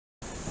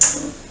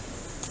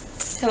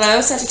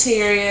Hello,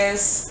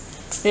 Sagittarius.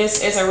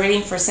 This is a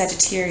reading for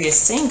Sagittarius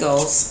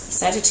singles.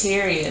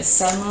 Sagittarius,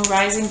 Sun, Moon,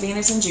 Rising,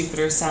 Venus, and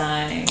Jupiter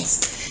signs.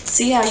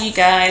 See how you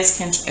guys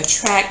can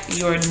attract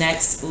your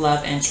next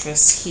love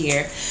interest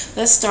here.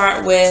 Let's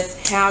start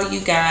with how you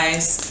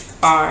guys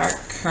are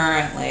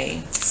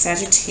currently.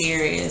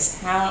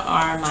 Sagittarius, how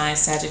are my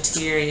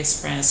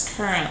Sagittarius friends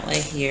currently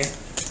here?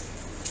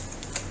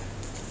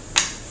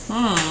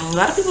 A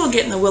lot of people are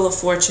getting the Wheel of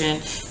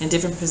Fortune in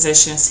different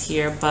positions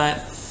here,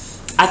 but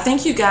I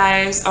think you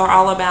guys are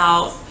all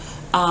about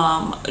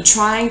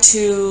trying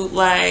to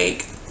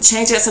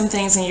change out some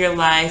things in your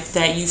life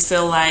that you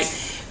feel like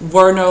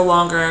were no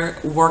longer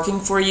working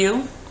for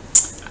you.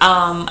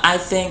 I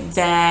think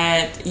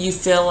that you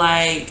feel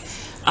like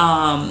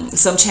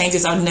some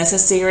changes are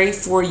necessary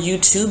for you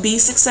to be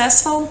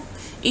successful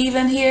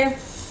even here.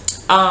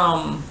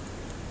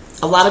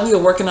 A lot of you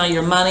are working on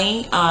your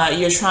money.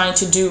 You're trying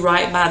to do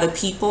right by the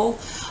people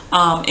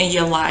in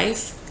your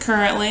life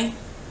currently.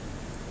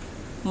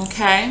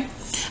 Okay,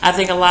 I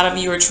think a lot of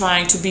you are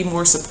trying to be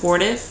more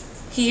supportive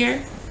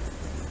here,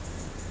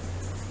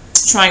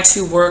 trying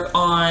to work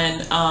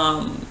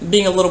on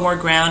being a little more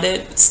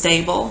grounded,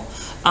 stable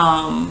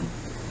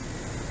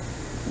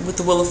with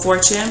the Wheel of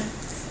Fortune.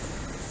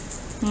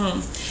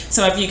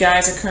 Some of you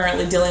guys are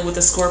currently dealing with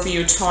a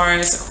Scorpio,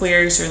 Taurus,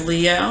 Aquarius, or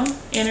Leo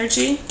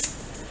energy,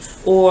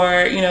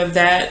 or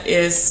that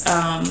is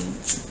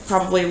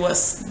probably what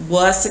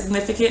was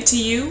significant to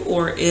you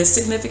or is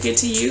significant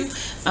to you,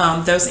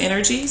 those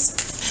energies.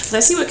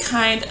 Let's see what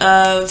kind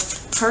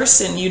of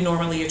person you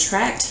normally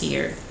attract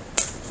here.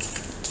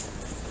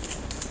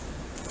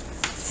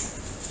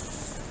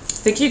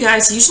 I think you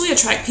guys usually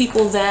attract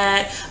people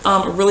that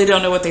really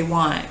don't know what they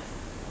want.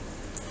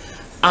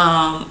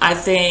 I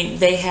think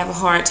they have a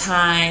hard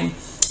time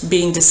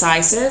being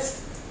decisive.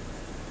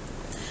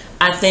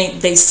 I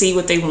think they see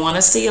what they want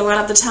to see a lot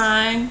of the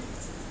time.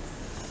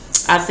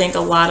 I think a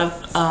lot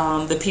of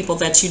the people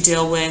that you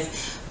deal with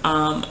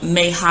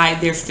may hide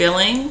their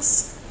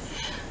feelings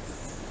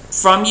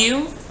from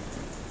you.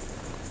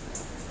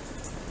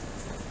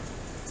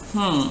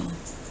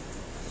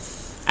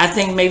 I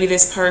think maybe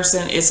this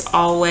person is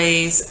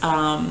always,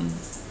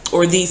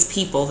 or these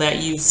people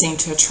that you seem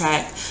to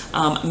attract,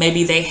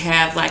 maybe they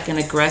have like an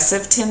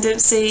aggressive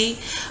tendency.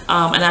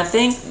 And I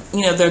think,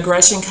 the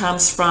aggression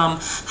comes from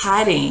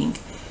hiding,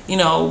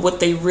 what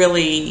they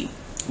really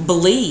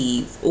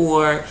believe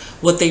or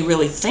what they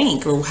really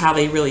think or how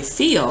they really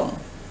feel.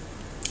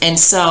 And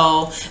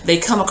so they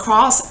come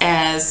across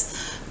as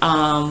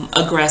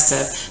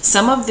aggressive.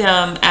 Some of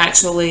them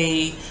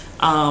actually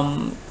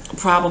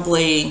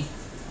probably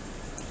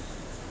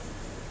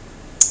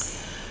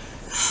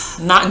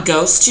not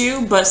ghost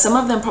you, but some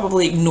of them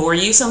probably ignore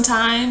you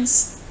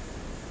sometimes.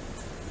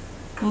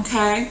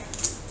 Okay,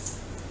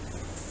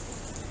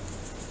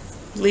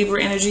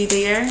 Libra energy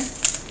there.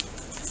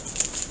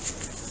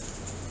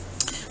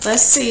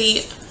 Let's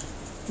see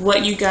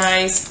what you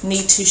guys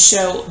need to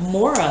show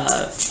more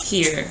of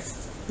here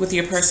with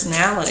your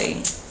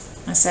personality,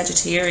 my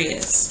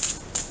Sagittarius.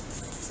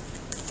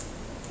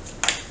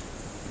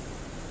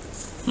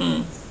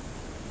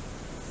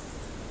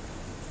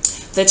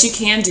 That you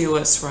can do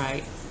what's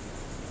right.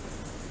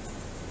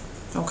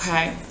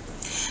 Okay,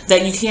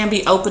 that you can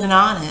be open and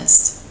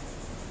honest,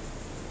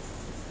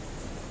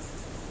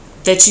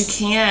 that you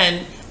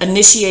can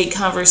initiate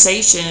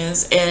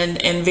conversations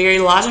and very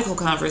logical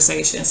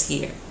conversations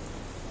here.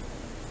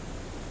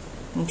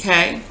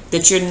 Okay,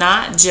 that you're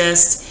not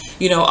just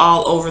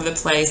all over the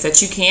place,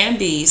 that you can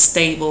be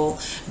stable,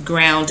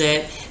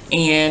 grounded,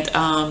 and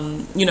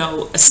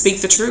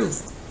speak the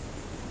truth.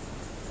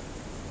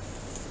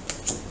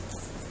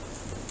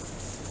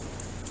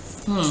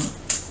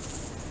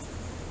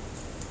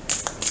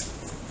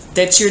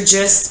 That you're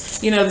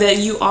just, that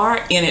you are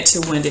in it to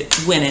win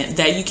it,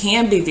 that you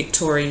can be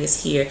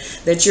victorious here,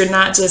 that you're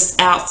not just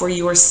out for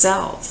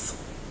yourself.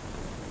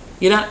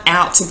 You're not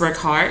out to break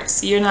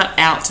hearts. You're not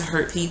out to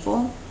hurt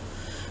people.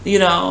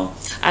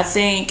 I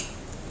think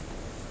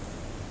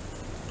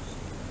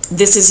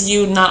this is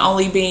you not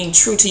only being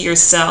true to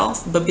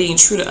yourself, but being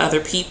true to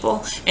other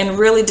people and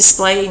really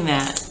displaying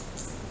that.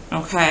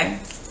 Okay.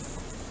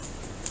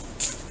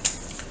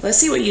 Let's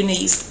see what you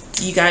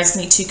guys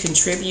need to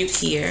contribute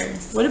here.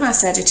 What do my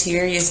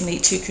Sagittarius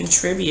need to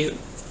contribute?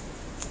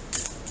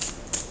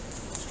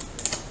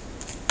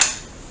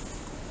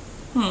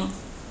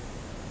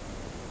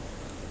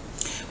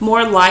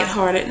 More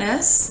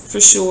lightheartedness,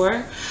 for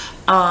sure.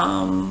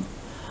 I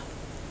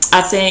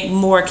think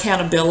more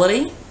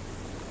accountability.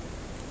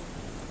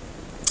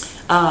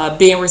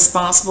 Being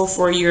responsible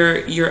for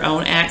your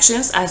own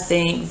actions. I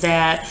think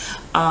that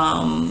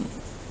you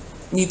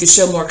need to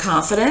show more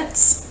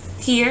confidence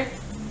here.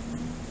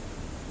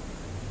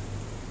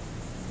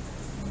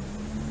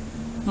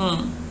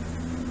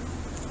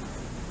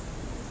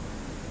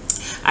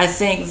 I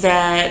think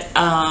that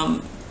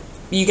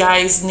you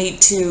guys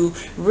need to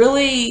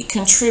really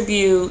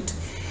contribute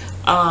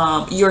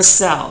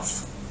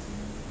yourself.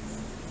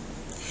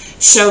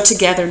 Show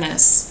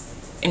togetherness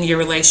in your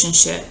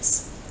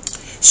relationships.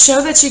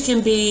 Show that you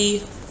can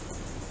be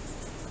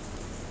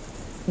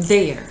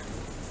there.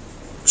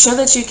 Show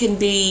that you can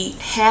be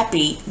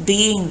happy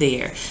being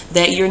there,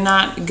 that you're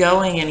not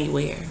going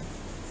anywhere.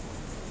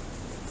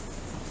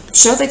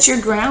 Show that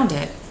you're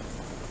grounded,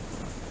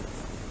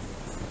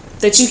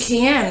 that you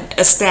can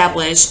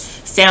establish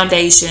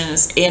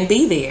foundations and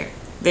be there,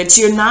 that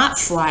you're not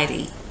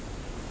flighty.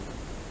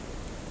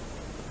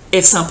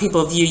 If some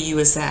people view you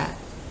as that,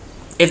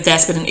 if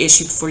that's been an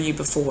issue for you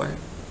before.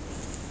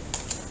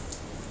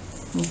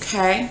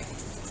 Okay?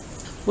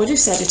 What do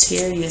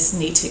Sagittarius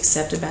need to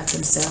accept about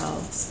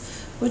themselves?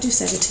 What do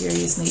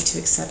Sagittarius need to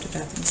accept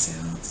about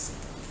themselves?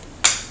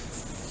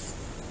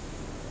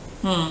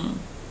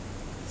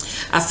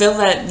 I feel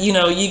that, you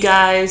know, you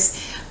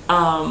guys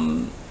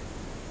come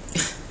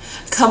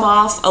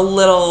off a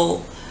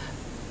little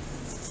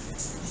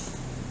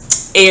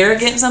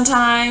arrogant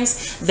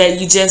sometimes,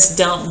 that you just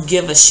don't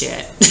give a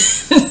shit.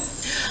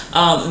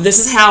 This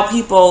is how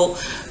people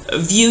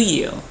view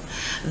you,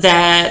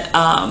 that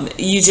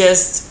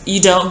you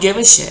don't give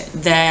a shit,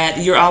 that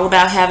you're all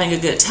about having a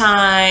good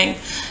time,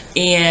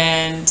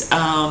 and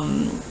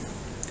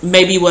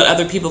maybe what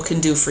other people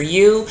can do for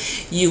you.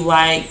 You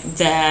like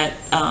that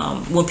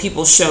when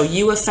people show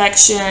you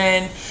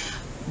affection,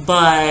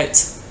 but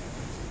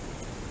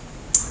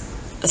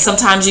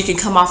sometimes you can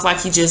come off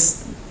like you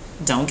just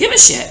don't give a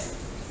shit,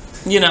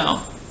 you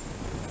know.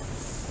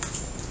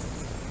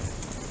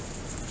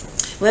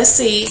 Let's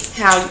see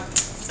how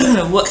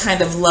what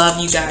kind of love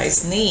you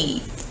guys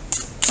need.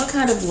 What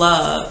kind of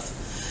love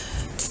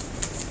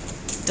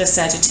does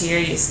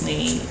Sagittarius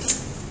need?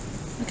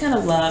 What kind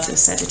of love does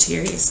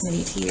Sagittarius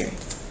need here?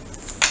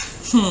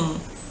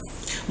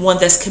 One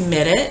that's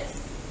committed.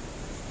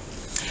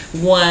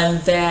 One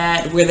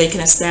where they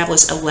can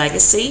establish a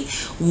legacy.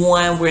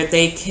 One where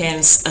they can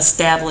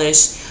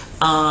establish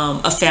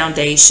a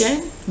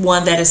foundation.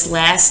 One that is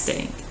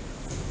lasting.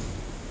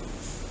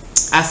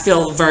 I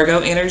feel Virgo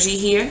energy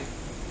here.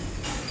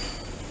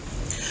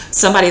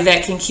 Somebody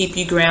that can keep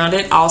you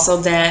grounded.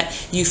 Also that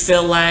you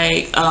feel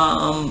like,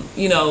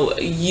 you know,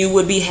 you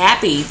would be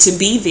happy to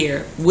be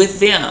there with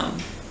them.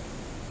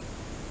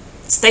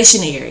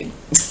 Stationary,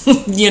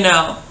 you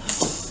know.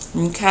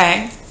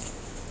 Okay.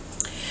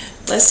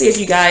 Let's see if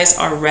you guys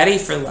are ready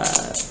for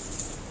love.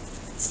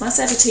 Is my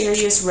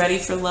Sagittarius ready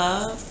for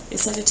love?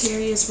 Is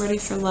Sagittarius ready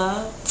for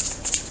love?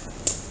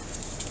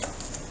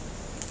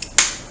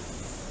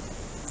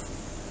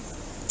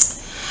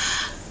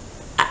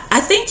 I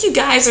think you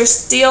guys are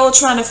still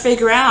trying to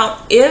figure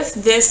out if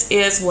this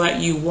is what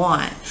you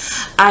want.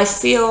 I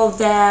feel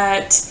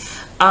that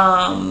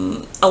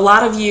a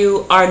lot of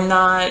you are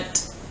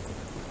not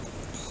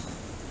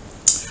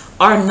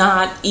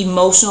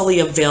emotionally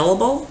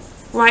available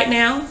right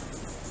now.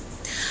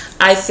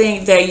 I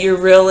think that you're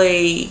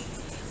really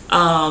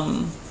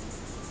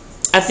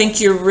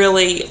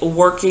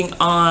working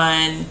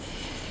on,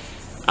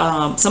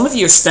 some of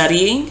you are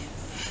studying,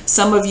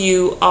 some of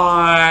you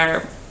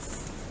are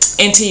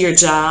into your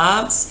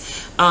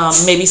jobs,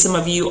 maybe some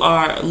of you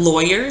are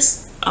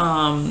lawyers,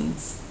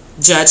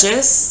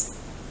 judges,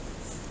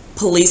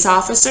 police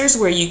officers,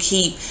 where you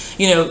keep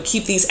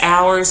these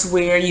hours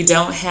where you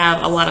don't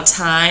have a lot of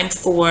time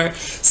for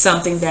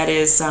something that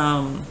is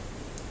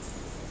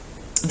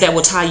that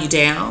will tie you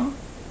down.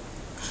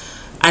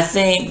 I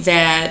think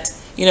that,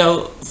 you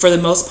know, for the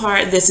most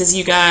part, this is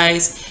you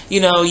guys,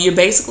 you know, you're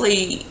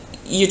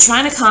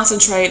trying to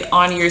concentrate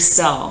on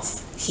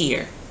yourself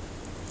here.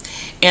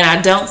 And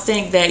I don't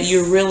think that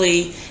you're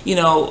really, you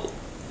know,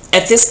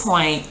 at this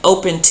point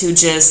open to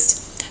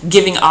just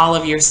giving all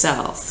of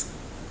yourself.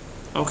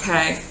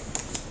 Okay?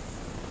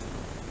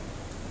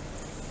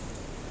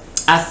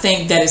 I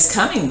think that is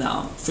coming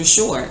though, for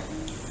sure.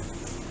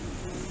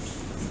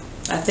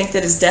 I think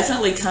that is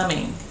definitely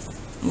coming.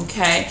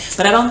 Okay?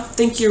 But I don't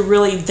think you're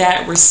really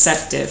that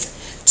receptive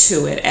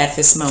to it at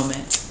this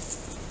moment.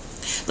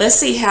 Let's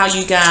see how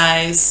you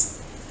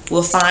guys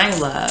will find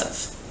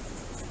love.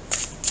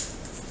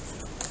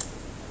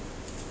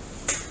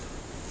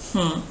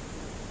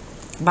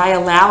 By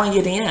allowing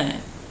it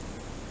in.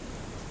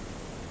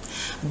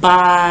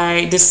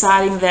 By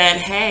deciding that,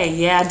 hey,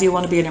 yeah, I do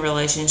want to be in a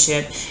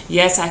relationship.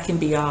 Yes, I can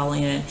be all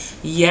in.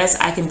 Yes,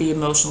 I can be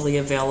emotionally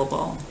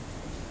available.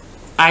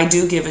 I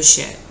do give a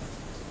shit.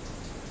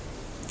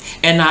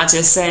 And not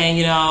just saying,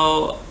 you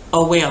know,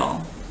 oh,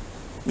 well,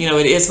 you know,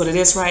 it is what it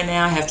is right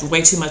now. I have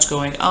way too much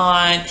going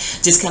on.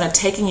 Just kind of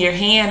taking your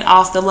hand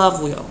off the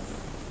love wheel.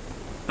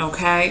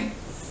 Okay?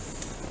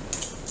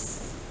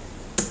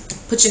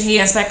 Put your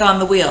hands back on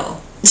the wheel.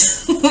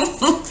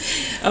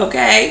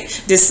 Okay?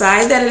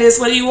 Decide that it is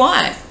what you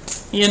want.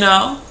 You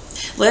know?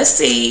 Let's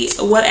see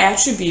what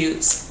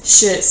attributes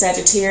should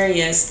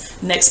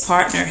Sagittarius next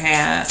partner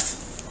have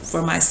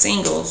for my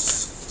singles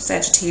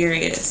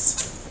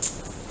Sagittarius.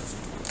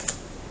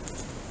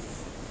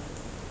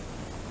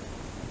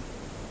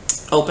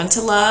 Open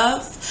to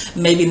love,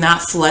 maybe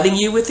not flooding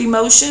you with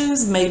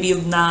emotions, maybe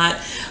not,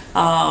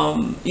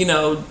 you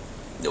know,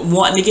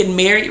 wanting to get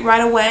married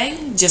right away,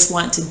 just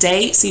want to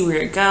date, see where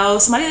it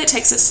goes. Somebody that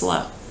takes it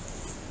slow.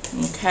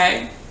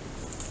 Okay.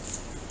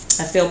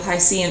 I feel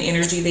Piscean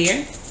energy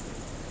there.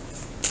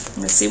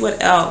 Let's see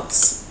what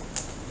else.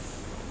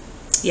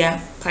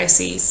 Yeah,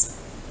 Pisces.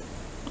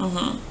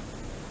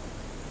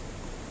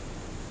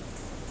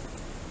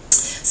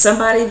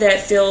 Somebody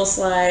that feels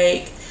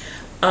like,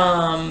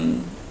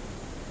 I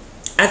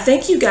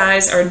think you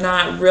guys are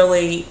not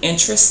really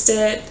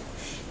interested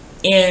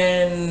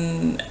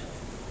in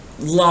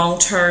long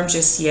term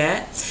just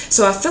yet.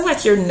 So I feel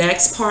like your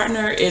next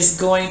partner is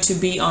going to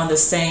be on the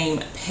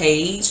same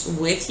page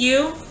with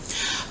you.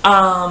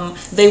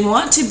 They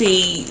want to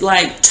be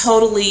like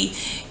totally,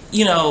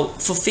 you know,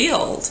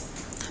 fulfilled,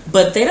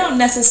 but they're not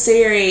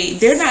necessarily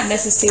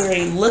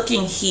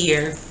looking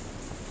here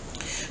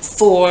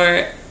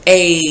for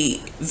a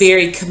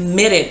very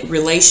committed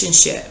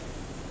relationship.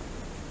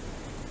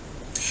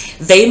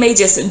 They may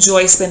just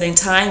enjoy spending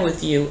time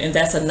with you, and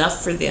that's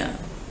enough for them.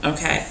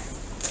 Okay.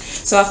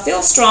 So I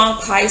feel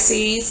strong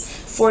Pisces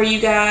for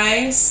you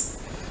guys.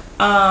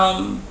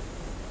 I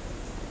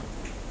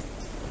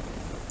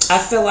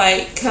feel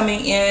like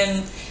coming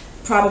in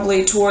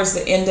probably towards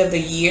the end of the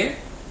year,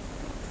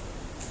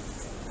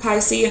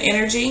 Piscean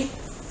energy,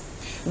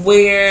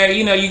 where,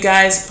 you know, you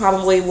guys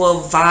probably will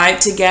vibe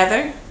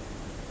together,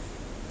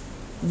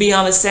 be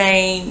on the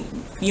same,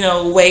 you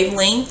know,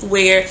 wavelength,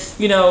 where,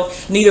 you know,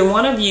 neither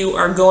one of you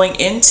are going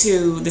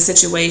into the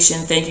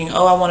situation thinking,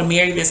 oh, I want to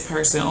marry this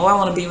person, oh, I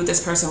want to be with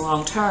this person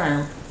long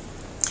term.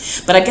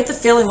 But I get the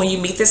feeling when you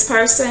meet this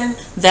person,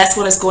 that's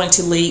what it's going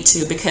to lead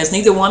to, because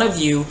neither one of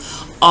you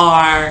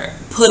are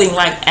putting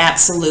like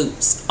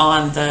absolutes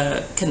on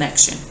the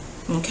connection.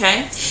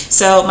 Okay,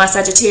 so my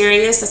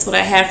Sagittarius, that's what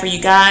I have for you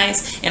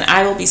guys, and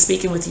I will be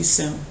speaking with you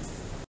soon.